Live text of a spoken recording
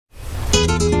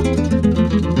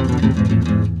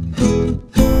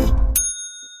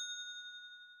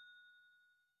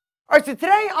All right, so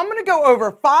today I'm going to go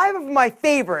over 5 of my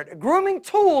favorite grooming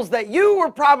tools that you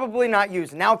are probably not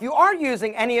using. Now, if you are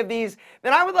using any of these,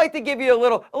 then I would like to give you a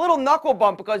little knuckle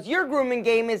bump because your grooming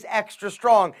game is extra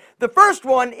strong. The first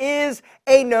one is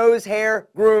a nose hair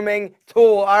grooming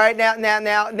tool. All right,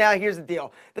 now here's the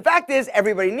deal. The fact is,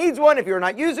 everybody needs one. If you're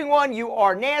not using one, you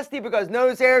are nasty because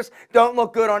nose hairs don't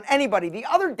look good on anybody. The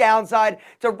other downside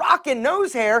to rocking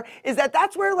nose hair is that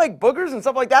that's where like boogers and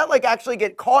stuff like that like actually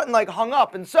get caught and like hung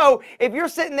up. And so if you're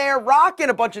sitting there rocking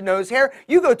a bunch of nose hair,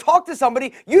 you go talk to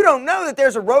somebody, you don't know that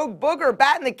there's a rogue booger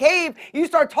bat in the cave. You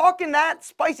start talking that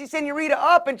spicy senorita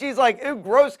up and she's like, ew,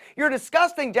 gross, you're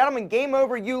disgusting, gentlemen, game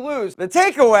over, you lose. The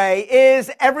takeaway is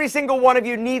every single one of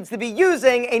you needs to be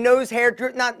using a nose hair,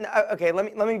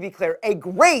 let me be clear, a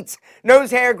great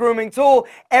nose hair grooming tool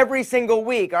every single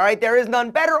week, all right? There is none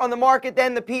better on the market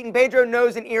than the Pete and Pedro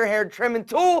nose and ear hair trimming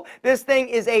tool. This thing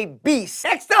is a beast.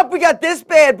 Next up, we got this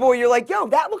bad boy. You're like, yo,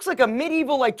 that looks like a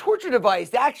medieval like torture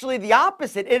device. Actually, the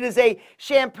opposite. It is a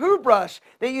shampoo brush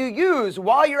that you use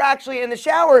while you're actually in the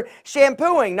shower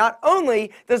shampooing. Not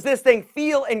only does this thing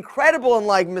feel incredible and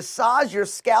like massage your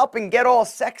scalp and get all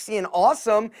sexy and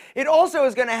awesome, it also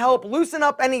is going to help loosen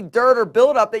up any dirt or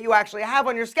buildup that you actually have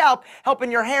on your scalp, helping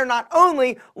your hair not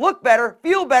only look better,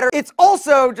 feel better, it's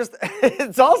also just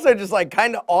like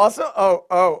kind of awesome.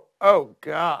 Oh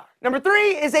God. Number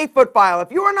 3 is a foot file.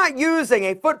 If you are not using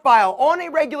a foot file on a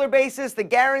regular basis, the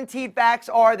guaranteed facts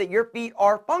are that your feet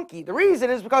are funky. The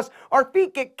reason is because our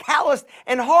feet get calloused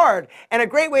and hard. And a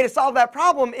great way to solve that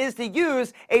problem is to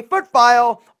use a foot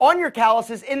file on your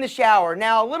calluses in the shower.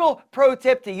 Now, a little pro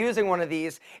tip to using one of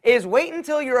these is wait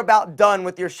until you're about done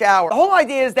with your shower. The whole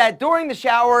idea is that during the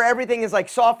shower, everything is like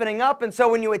softening up. And so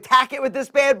when you attack it with this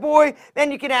bad boy,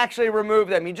 then you can actually remove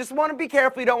them. You just want to be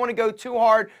careful. You don't want to go too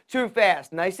hard, too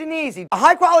fast. Nice and easy. A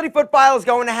high quality foot file is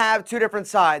going to have 2 different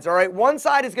sides, all right? One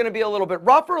side is going to be a little bit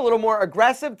rougher, a little more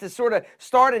aggressive to sort of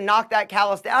start and knock that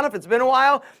callus down if it's been a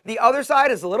while. The other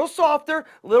side is a little softer,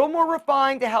 a little more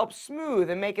refined to help smooth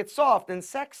and make it soft and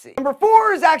sexy. Number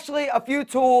 4 is actually a few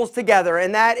tools together,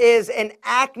 and that is an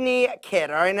acne kit,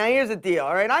 all right? Now here's the deal,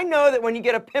 all right? I know that when you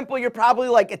get a pimple, you're probably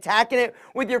like attacking it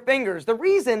with your fingers. The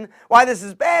reason why this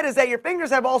is bad is that your fingers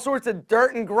have all sorts of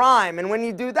dirt and grime, and when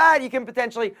you do that, you can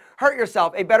potentially hurt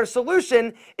yourself. A better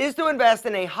solution is to invest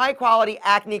in a high-quality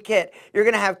acne kit. You're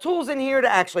going to have tools in here to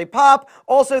actually pop,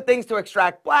 also things to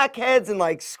extract blackheads and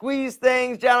like squeeze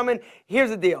things. Gentlemen, here's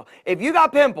the deal. If you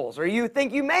got pimples or you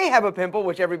think you may have a pimple,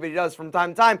 which everybody does from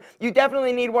time to time, you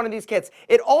definitely need one of these kits.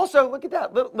 It also, look at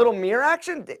that little mirror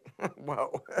action.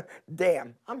 Whoa,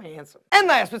 damn, I'm handsome. And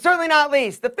last but certainly not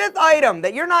least, the 5th item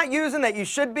that you're not using that you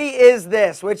should be is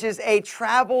this, which is a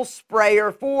travel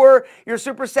sprayer for your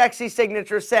super sexy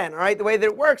signature scent. All right, the way that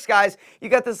it works, guys, you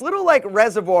got this little like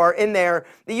reservoir in there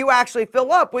that you actually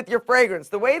fill up with your fragrance.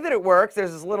 The way that it works,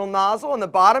 there's this little nozzle on the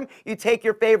bottom. You take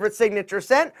your favorite signature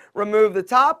scent, remove the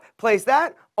top, place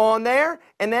that on there,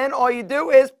 and then all you do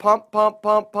is pump it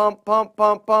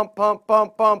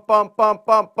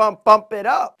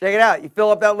up. Check it out. You fill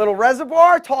up that little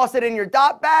reservoir, toss it in your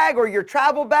dot bag or your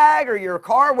travel bag or your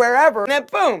car, wherever, and then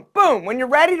boom, boom. When you're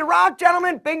ready to rock,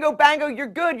 gentlemen, bingo, bango, you're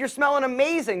good. You're smelling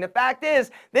amazing. The fact is,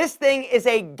 this thing is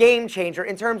a game changer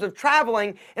in terms of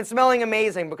traveling and smelling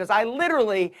amazing because I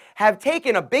literally have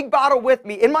taken a big bottle with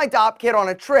me in my dop kit on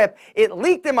a trip. It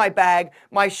leaked in my bag.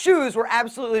 My shoes were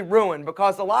absolutely ruined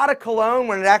because a lot of cologne,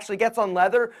 when it actually gets on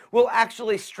leather, will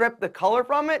actually strip the color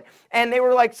from it. And they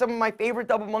were like some of my favorite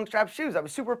double monk strap shoes. I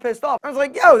was super pissed off. I was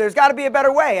like, yo, there's got to be a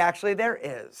better way. Actually, there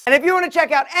is. And if you want to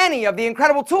check out any of the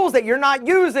incredible tools that you're not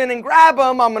using and grab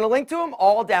them, I'm going to link to them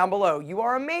all down below. You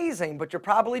are amazing, but you're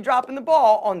probably dropping the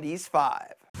ball on these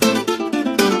 5.